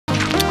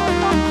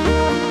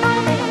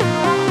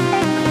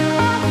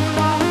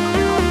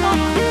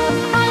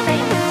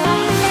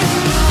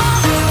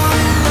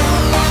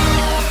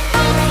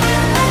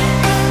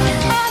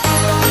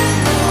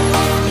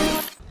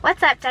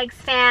up, Dyches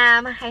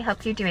fam? I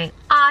hope you're doing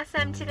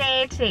awesome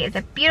today. Today is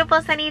a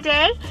beautiful sunny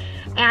day,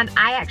 and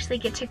I actually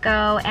get to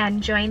go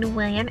and join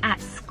William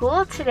at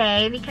school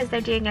today because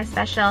they're doing a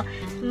special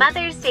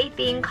Mother's Day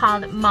thing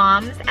called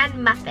Moms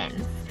and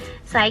Muffins.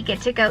 So I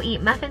get to go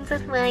eat muffins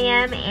with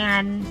William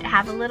and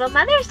have a little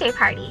Mother's Day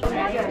party.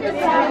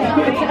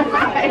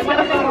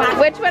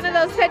 Which one of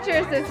those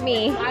pictures is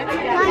me?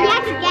 Well, you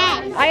have to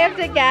guess. I have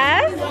to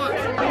guess?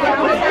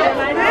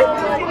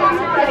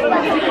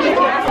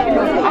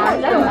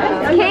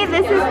 Okay,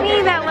 this is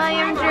me that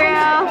William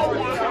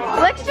drew.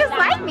 Looks just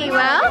like me, Will.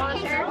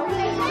 Looks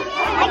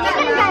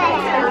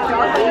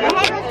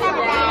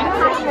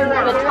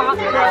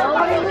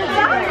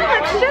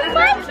just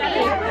like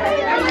me.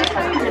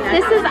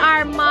 This is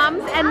our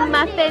Moms and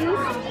Muffins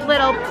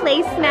little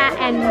placemat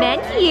and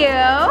menu.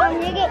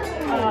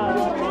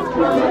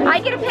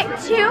 I get to pick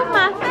 2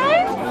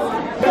 muffins.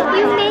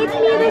 You made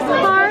me this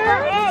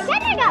card.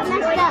 Then I got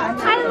messed up.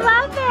 I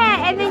love it.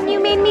 And then you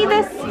made me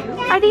this.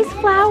 Are these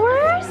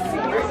flowers?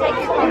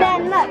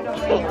 Then look.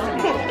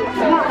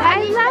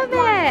 I love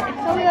it.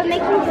 So we were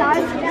making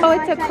flowers. Oh,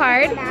 it's a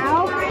card?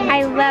 Now.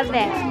 I love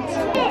it.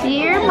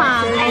 Dear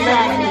Mom, I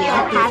love you.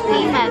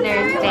 Happy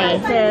Mother's Day.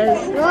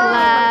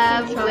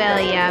 Love,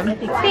 William.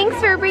 Thanks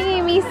for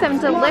bringing me some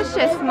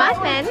delicious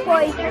muffins and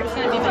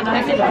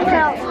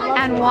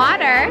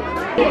water.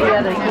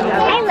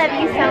 I love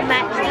you so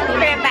much. Thanks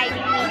for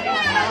inviting me.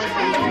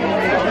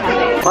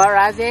 What,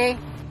 Rosie?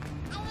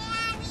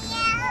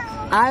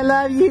 I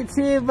love you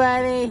too,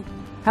 buddy.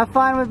 Have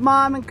fun with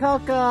Mom and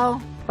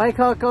Coco. Bye,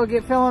 Coco.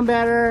 Get feeling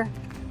better.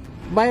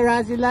 Bye,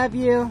 Rosie. Love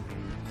you.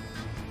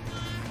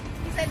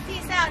 He said,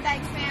 peace out,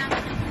 Dyches fam.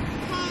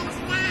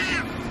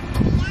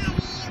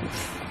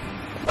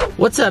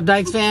 What's up,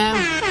 Dyches fam?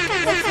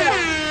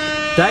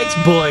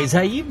 Dyches boys,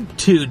 how you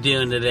two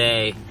doing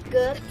today?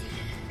 Good.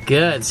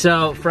 Good.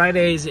 So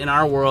Fridays in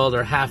our world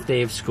are half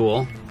day of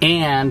school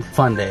and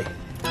fun day.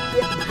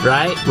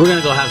 Right? We're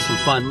gonna go have some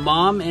fun.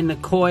 Mom and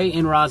Nicoy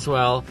in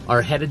Roswell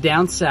are headed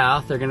down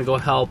south. They're gonna go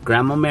help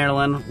Grandma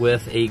Marilyn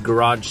with a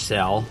garage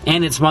sale.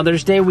 And it's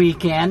Mother's Day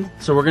weekend,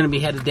 so we're gonna be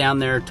headed down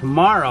there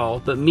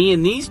tomorrow. But me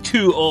and these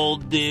 2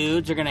 old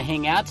dudes are gonna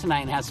hang out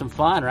tonight and have some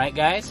fun, right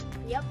guys?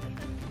 Yep.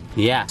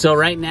 Yeah. So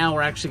right now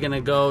we're actually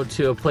gonna go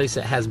to a place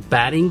that has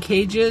batting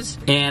cages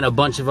and a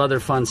bunch of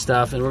other fun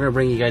stuff, and we're gonna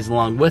bring you guys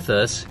along with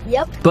us.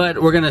 Yep.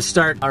 But we're gonna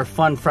start our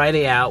fun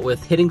Friday out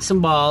with hitting some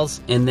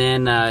balls and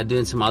then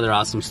doing some other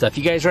awesome stuff.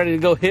 You guys ready to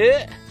go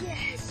hit?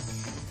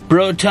 Yes.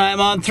 Bro time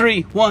on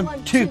 3.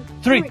 1, 2,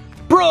 3.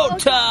 Bro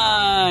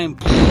time!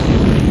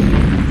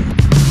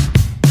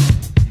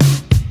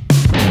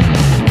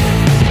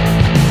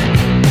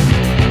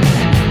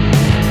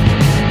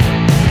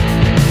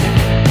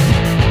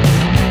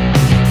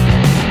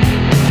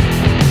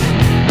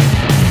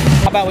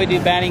 How about we do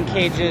batting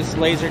cages,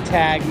 laser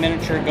tag,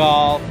 miniature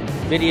golf,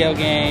 video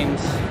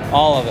games,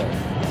 all of it?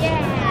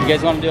 Yeah. You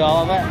guys want to do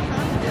all of it?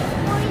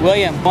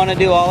 William, want to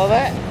do all of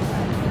it?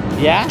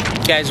 Yeah?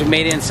 You guys have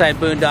made it inside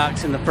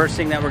Boondocks, and the first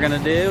thing that we're going to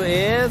do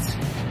is...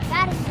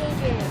 Batting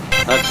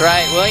cages. That's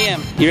right,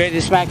 William. You ready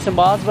to smack some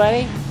balls,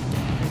 buddy?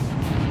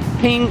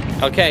 Ping.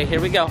 Okay, here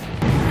we go.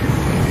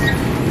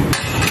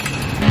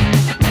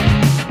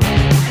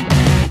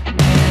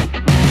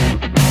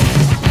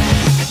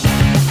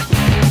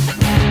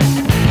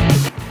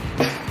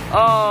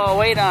 Oh,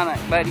 wait on it,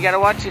 but you gotta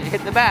watch it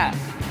hit the bat.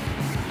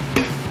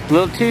 A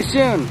little too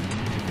soon.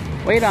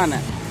 Wait on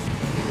it.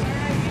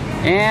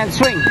 And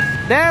swing.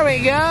 There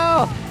we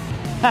go.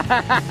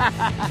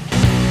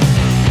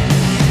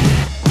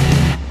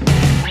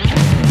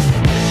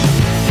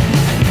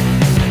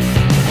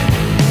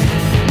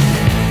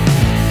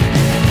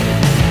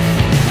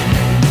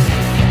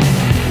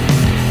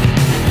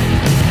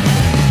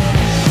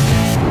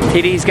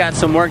 TD's got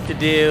some work to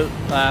do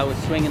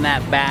with swinging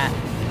that bat.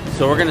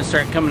 So we're gonna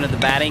start coming to the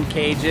batting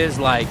cages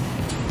like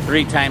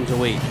 3 times a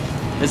week.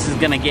 This is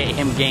gonna get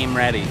him game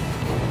ready.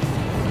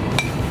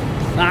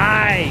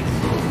 Nice!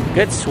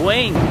 Good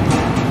swing.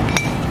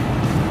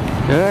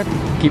 Good.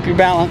 Keep your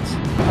balance.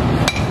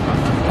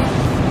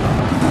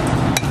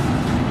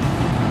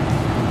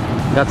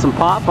 Got some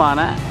pop on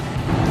it.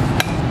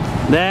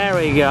 There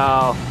we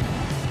go.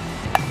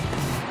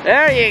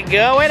 There you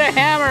go. Way to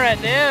hammer it,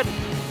 dude.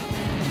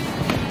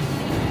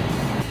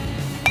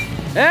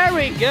 There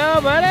we go,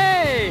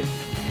 buddy.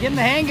 Getting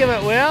the hang of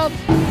it, Will.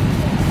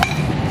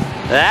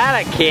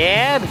 That a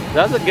kid.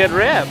 That was a good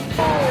rip.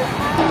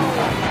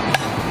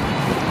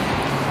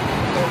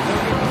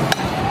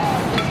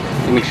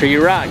 Make sure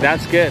you rock.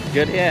 That's good.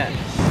 Good hit.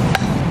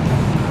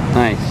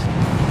 Nice.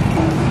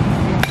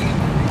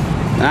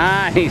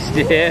 Nice,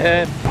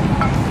 dude.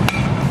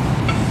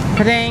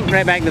 Pa-ding.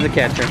 Right back to the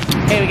catcher.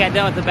 Hey, we got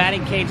done with the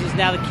batting cages.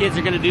 Now the kids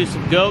are going to do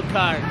some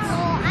go-karts.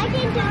 Oh, I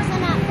think there's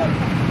an apple.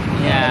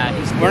 Yeah,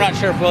 we're not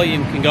sure if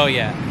William can go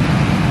yet.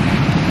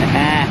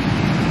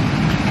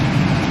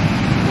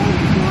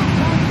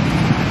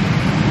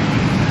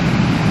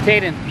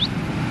 Tayden,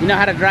 you know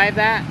how to drive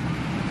that?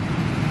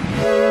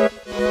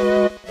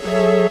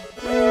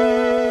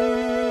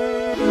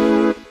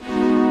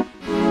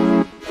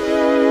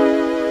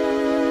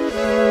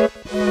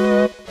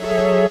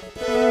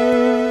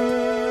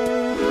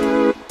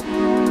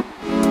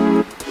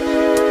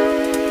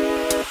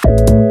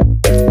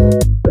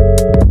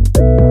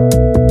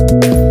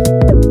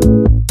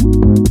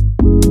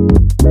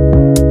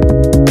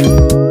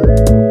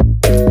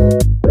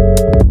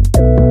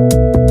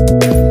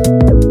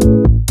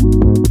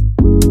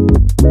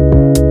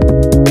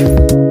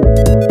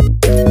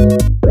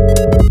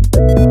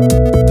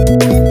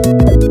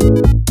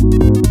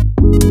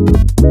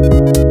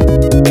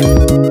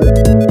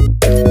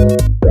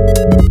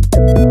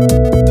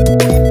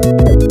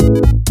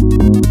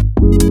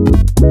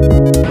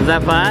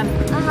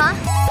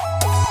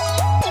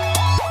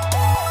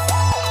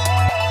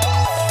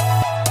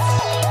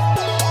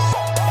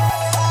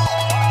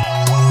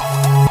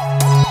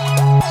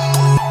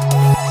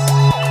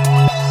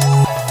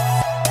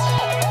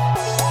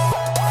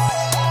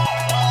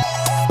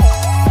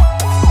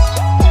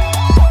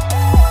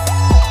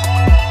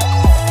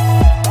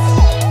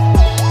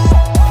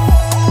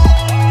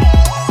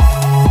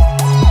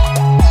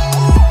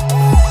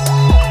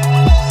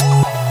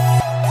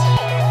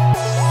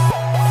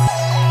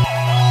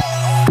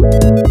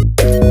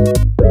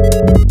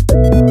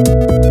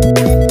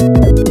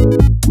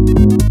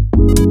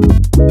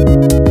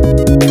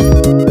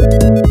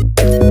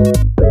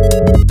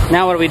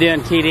 we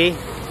doing, TD?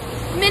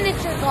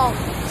 Miniature golf.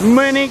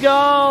 Mini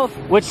golf.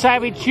 Which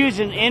side we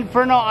choosing?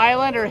 Inferno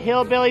Island or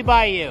Hillbilly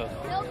Bayou?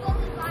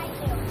 Hillbilly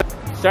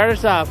Bayou. Start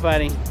us off,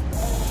 buddy.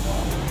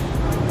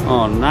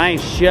 Oh,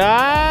 nice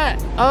shot.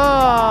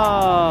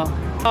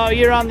 Oh,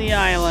 you're on the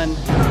island.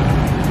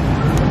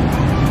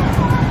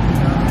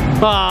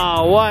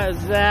 Oh, what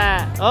is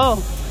that?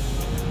 Oh,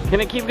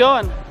 can it keep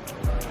going?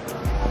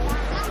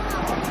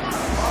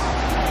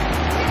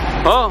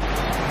 Oh.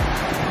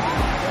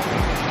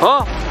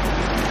 Oh.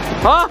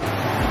 Oh.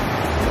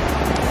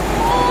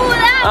 Oh,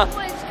 that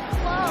was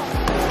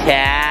close.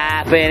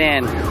 Tap it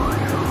in.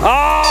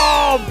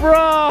 Oh,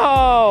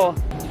 bro.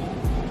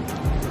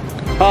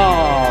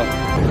 Oh.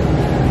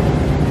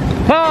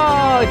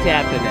 Oh,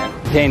 tapped it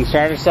in. Dane,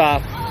 start us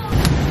off.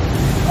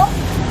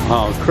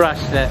 Oh,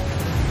 crushed it.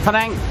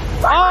 Padang.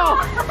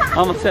 Oh,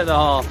 almost hit the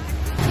hole.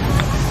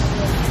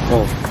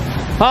 Oh.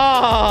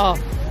 Oh.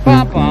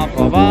 Ba, ba,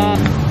 ba, ba.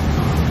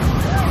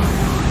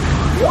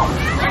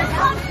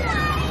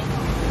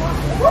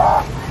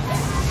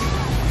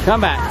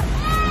 Come back.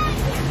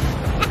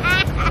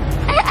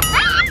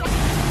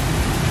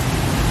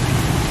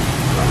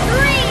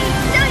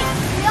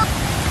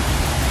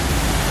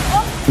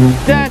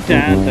 Da,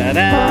 da, da,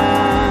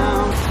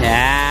 da.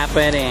 Tap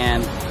it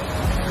in.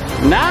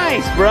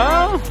 Nice,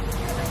 bro.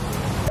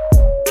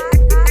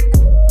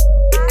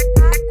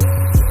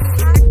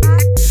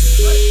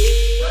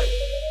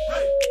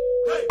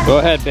 Go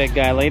ahead, big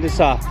guy. Lead us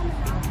off.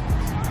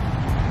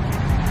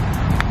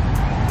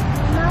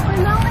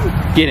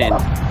 Get in.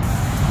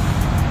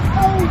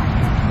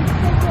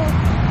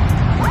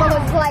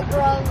 Someone's like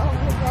wrong all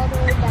the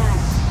way back.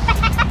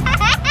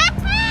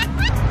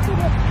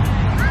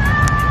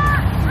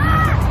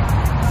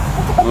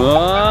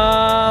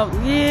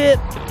 Oh, yeah.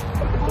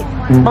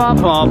 Bum,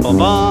 bum, bum,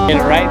 bum. Get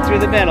it right through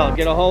the middle.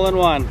 Get a hole in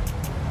one.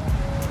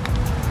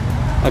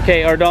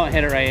 Okay, or don't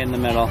hit it right in the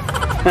middle.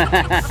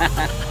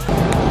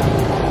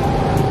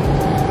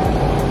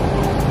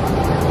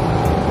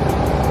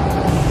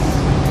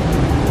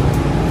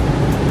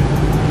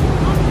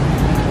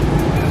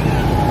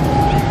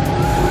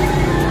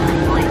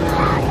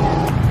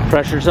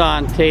 Pressure's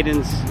on.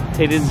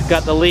 Taden's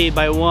got the lead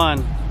by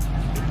one.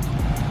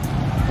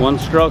 One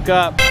stroke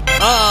up.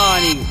 Oh,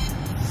 and he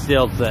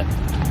stilts it.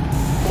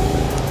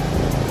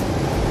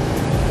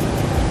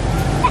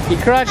 He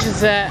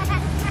crushes it.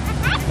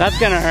 That's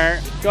gonna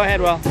hurt. Go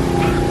ahead, Will.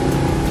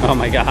 Oh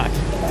my gosh.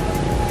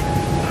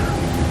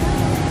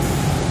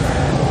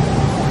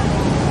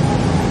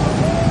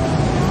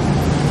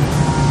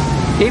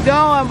 Keep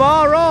going,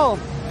 ball. Roll.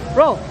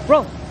 Roll,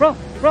 roll, roll,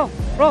 roll,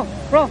 roll,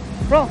 roll,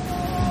 roll.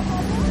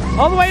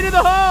 All the way to the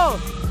hole.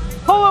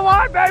 Hole in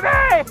one, baby.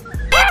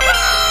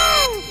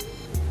 Woo-hoo!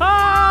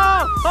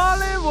 Oh,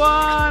 hole in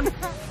one.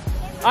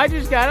 I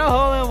just got a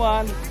hole in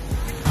one.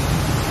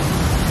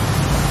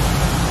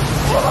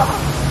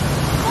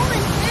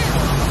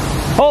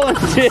 Hole in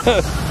two.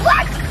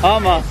 What?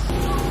 Almost.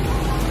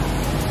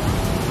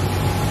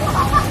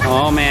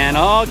 Oh man.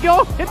 Oh,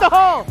 go hit the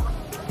hole.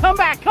 Come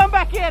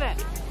back in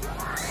it.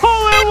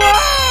 Hole in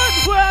one,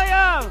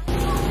 William.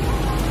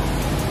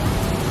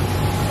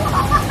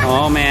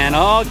 Oh man.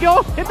 Oh,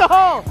 go hit the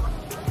hole.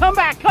 Come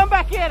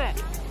back in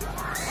it.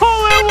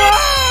 Hole in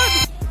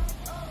one.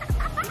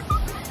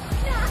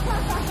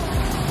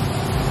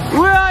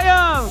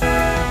 William.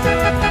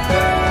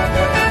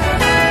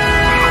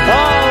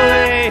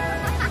 Holy.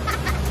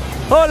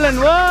 Hole in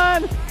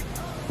one.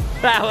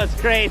 That was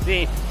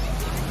crazy.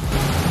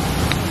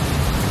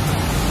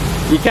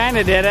 You kind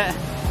of did it.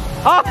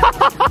 Oh,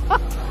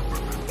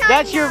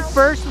 that's your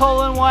first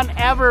hole in one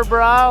ever,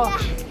 bro. Yeah,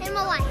 in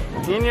my life.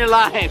 In your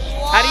life.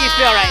 Wow. How do you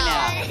feel right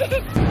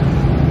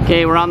now?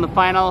 Okay, we're on the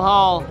final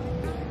hole.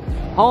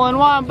 Hole in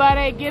one,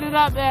 buddy. Get it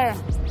up there.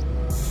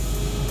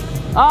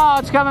 Oh,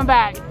 it's coming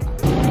back.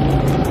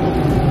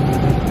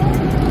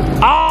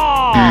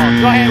 Oh,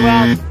 go ahead,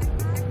 Will.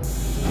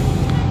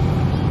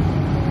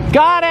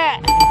 Got it.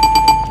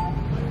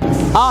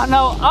 Oh,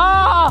 no.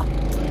 Oh.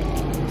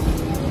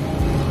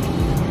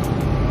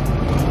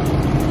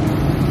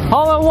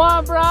 Hole in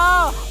one, bro.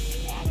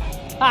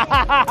 I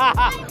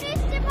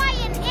missed it by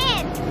an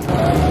inch.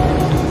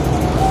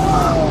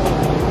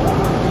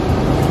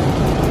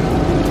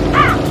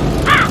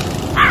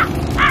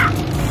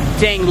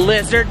 Dang,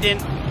 lizard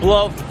didn't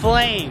blow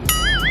flames.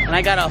 And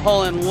I got a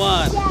hole in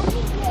one. Yeah, me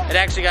too. It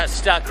actually got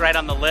stuck right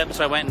on the lip,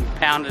 so I went and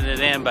pounded it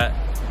in, but...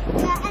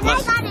 Yeah, and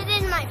I got it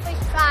in my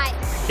first try.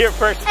 Your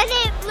first... And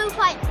it blew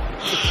quite...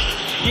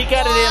 You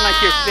got it in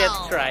like your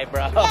fifth try,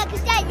 bro. Yeah,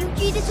 because Dad, you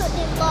cheated so it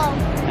didn't blow.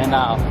 I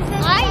know.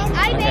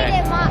 I made Okay.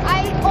 it,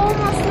 I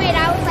almost made it. I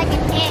was like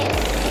an inch.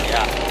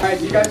 Yeah. All right,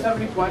 do you guys have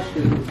any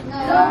questions?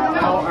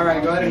 No. All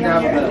right, go ahead and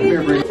grab the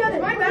beer break.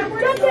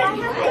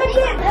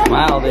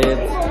 Wow, dude.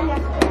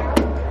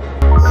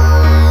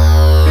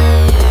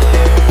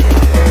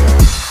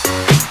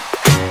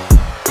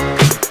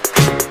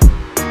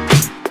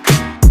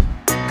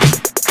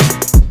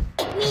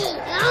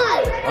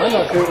 I'm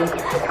not sure.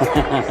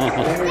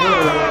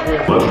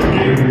 Let the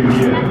game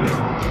begin.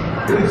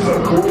 It's a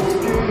cool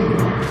game.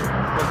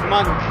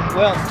 come on,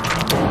 Will.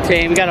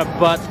 Okay, we got a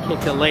butt kick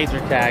to laser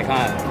tag,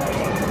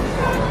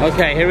 huh?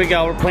 Okay, here we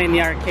go. We're playing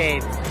the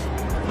arcade.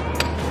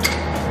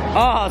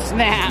 Oh,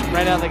 snap!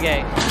 Right out of the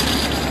gate.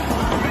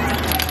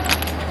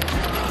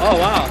 Oh,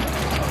 wow.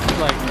 It's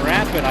like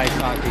rapid ice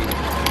hockey.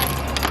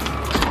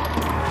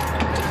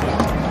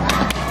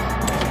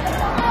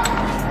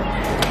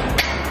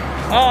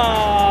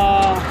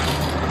 Oh!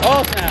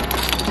 Oh, snap!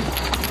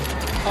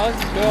 Oh,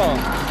 this is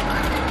cool.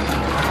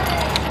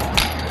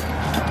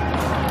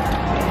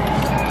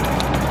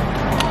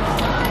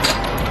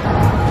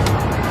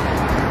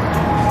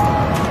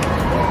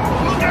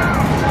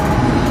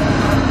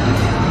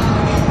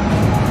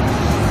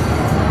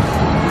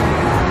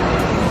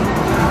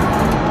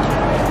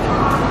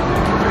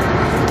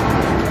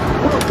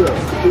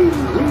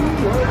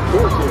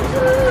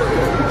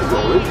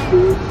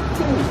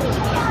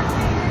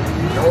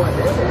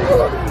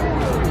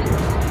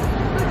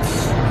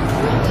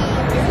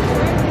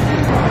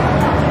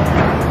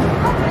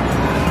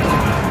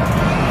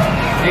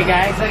 Hey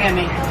guys, look at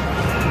me.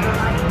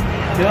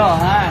 Cool,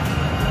 huh?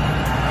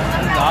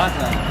 That's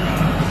awesome.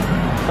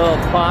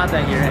 Little pod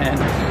that you're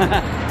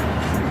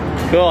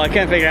in. Cool, I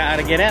couldn't figure out how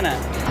to get in it.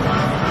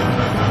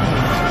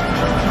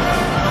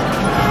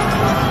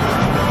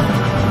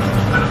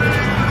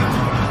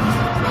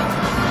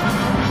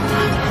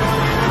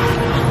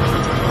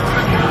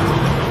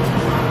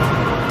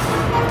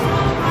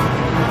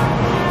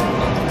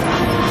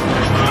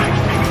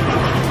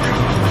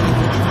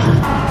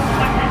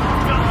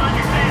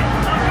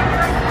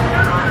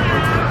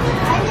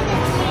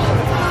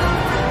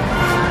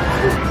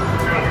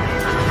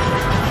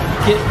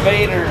 Get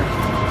Vader.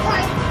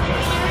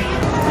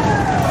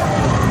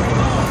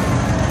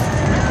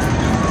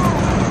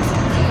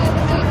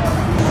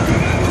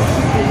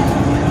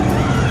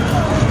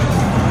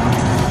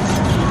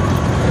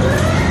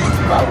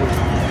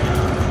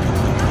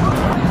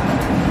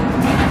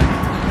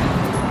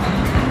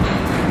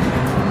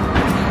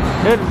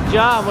 Good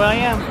job,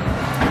 William.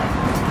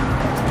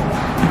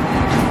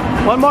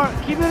 One more.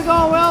 Keep it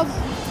going, Wills.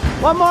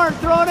 One more.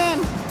 Throw it in.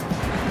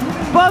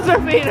 Buzzer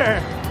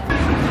beater.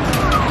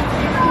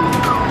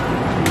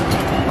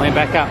 Lane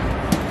back up.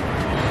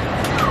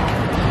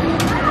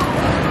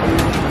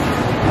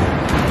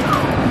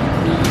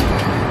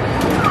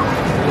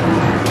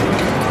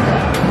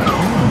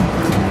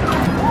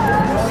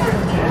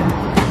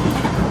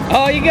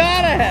 Oh, you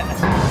got it!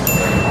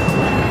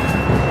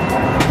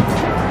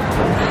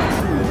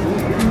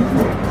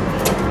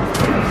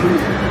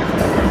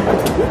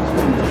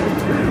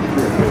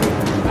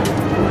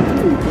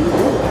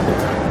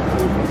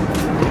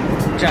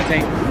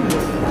 Chatting.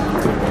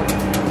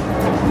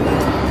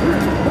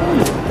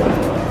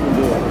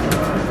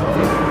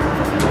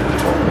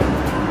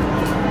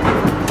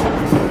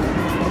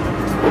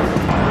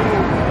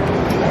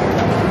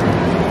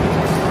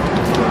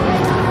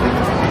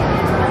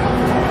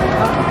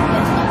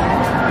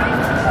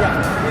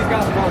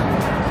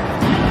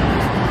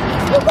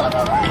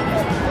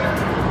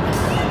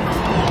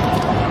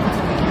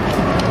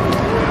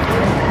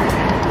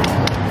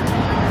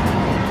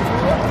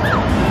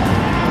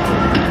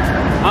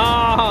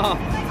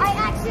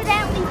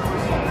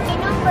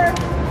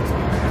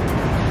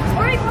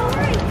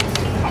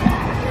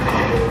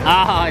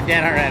 Oh, I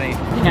did already.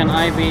 Can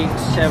I be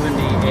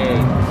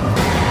 78?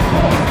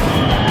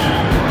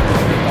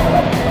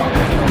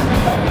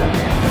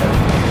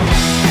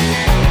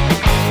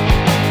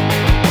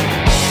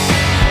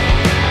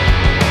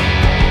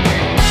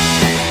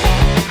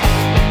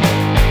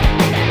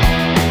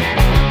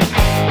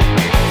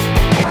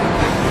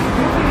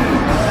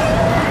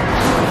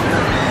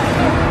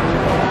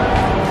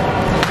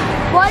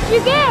 What'd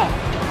you get?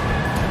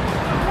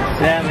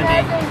 70.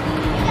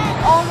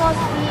 Almost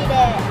beat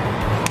it.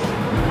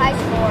 High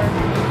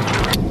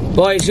score.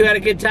 Boys, who had a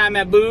good time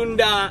at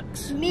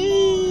Boondocks?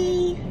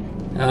 Me.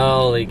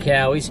 Holy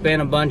cow, we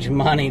spent a bunch of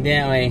money,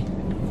 didn't we?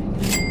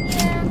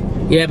 Yeah.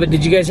 Yeah, but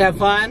did you guys have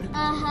fun?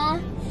 Uh-huh.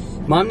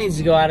 Mom needs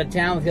to go out of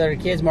town with the other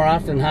kids more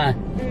often, huh?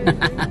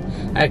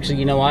 Actually,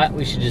 you know what?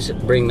 We should just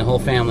bring the whole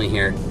family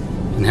here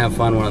and have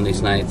fun one of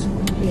these nights.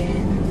 Yeah.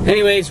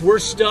 Anyways, we're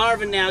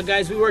starving now,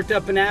 guys. We worked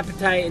up an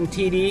appetite in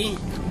TD.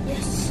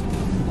 Yes.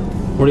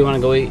 Where do you want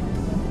to go eat?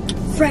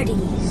 Freddy's.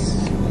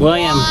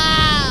 William,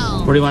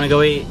 Wow. where do you want to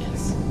go eat?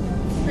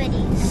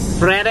 Freddy's.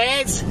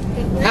 Freddy's?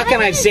 How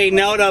can I say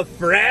no to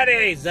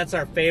Freddy's? That's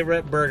our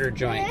favorite burger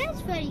joint.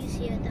 There's Freddy's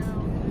here,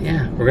 though.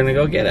 Yeah, we're gonna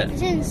go get it.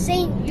 It's in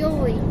St.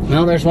 Joey.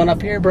 No, there's one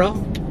up here, bro.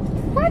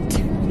 What?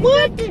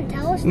 What? Didn't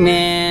tell us that.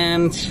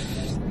 Man,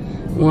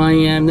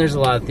 William, there's a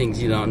lot of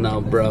things you don't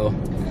know, bro.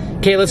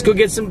 Okay, let's go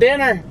get some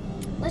dinner.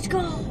 Let's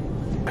go.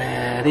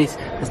 Freddy's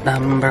is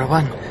number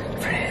one.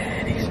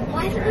 Freddy's.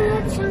 Why did we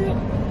not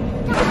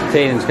sign?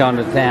 Tatum's going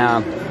to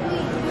town.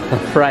 The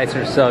fries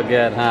are so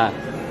good, huh?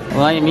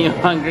 William, you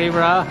hungry,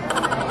 bro?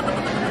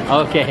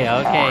 Okay,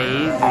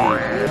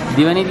 easy.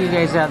 Do any of you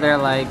guys out there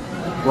like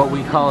what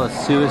we call a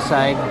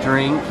suicide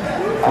drink,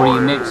 where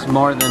you mix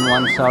more than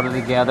one soda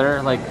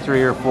together, like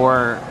 3 or 4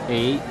 or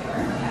 8?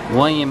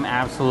 William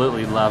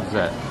absolutely loves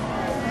it.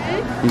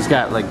 He's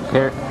got like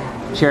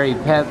cherry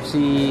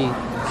Pepsi,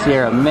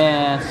 Sierra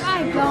Mist.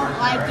 I don't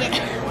like it.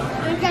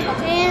 There's like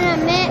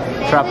banana mint.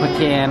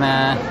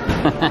 Tropicana.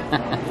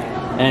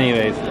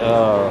 Anyways,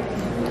 oh,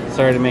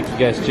 sorry to make you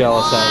guys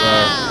jealous out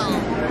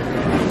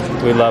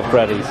there. We love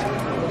Freddy's.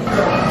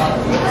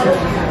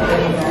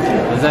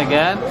 Is that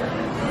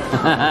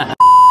good?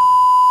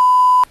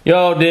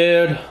 Yo,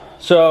 dude.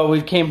 So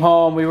we came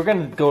home. We were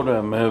gonna go to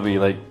a movie,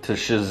 like to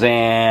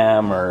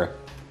Shazam or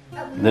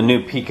the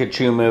new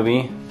Pikachu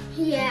movie.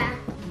 Yeah.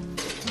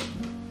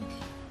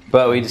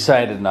 But we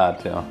decided not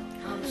to.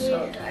 I'm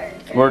so tired.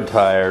 We're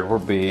tired. We're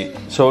beat.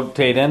 So,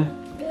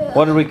 Tayden,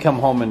 what did we come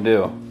home and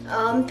do?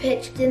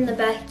 Pitched in the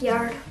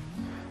backyard.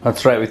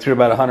 That's right. We threw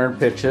about 100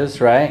 pitches,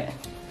 right?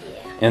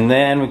 Yeah. And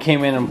then we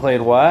came in and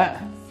played what?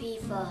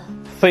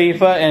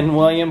 FIFA, and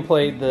William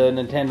played the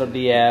Nintendo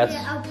DS.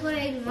 Yeah, I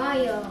played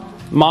Mario.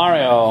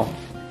 Mario.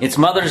 It's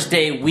Mother's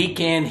Day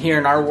weekend here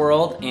in our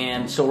world,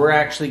 and so we're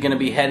actually going to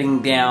be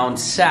heading down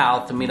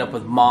south to meet up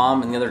with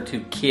Mom and the other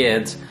 2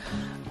 kids.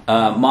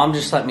 Mom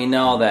just let me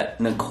know that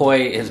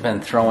Nikoi has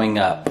been throwing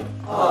up.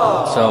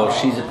 Aww. So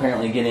she's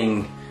apparently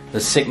getting the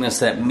sickness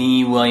that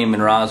me, William,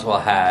 and Roswell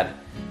had.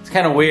 It's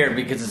kind of weird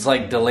because it's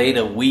like delayed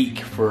a week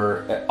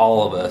for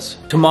all of us.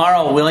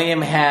 Tomorrow,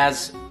 William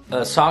has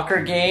a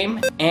soccer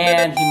game,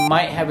 and he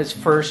might have his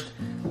first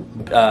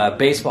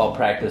baseball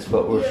practice,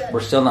 but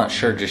we're still not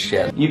sure just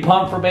yet. You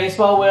pumped for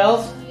baseball,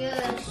 Wills?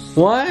 Yes.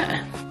 What?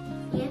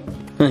 Yeah.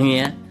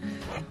 Yeah.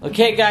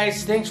 Okay,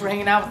 guys, thanks for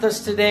hanging out with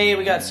us today.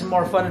 We got some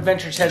more fun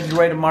adventures headed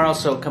away tomorrow,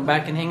 so come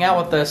back and hang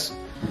out with us.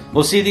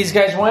 We'll see these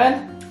guys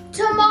when?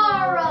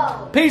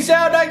 Tomorrow. Peace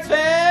out, Dyches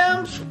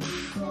fams!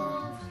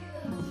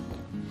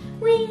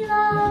 We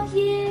love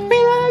you.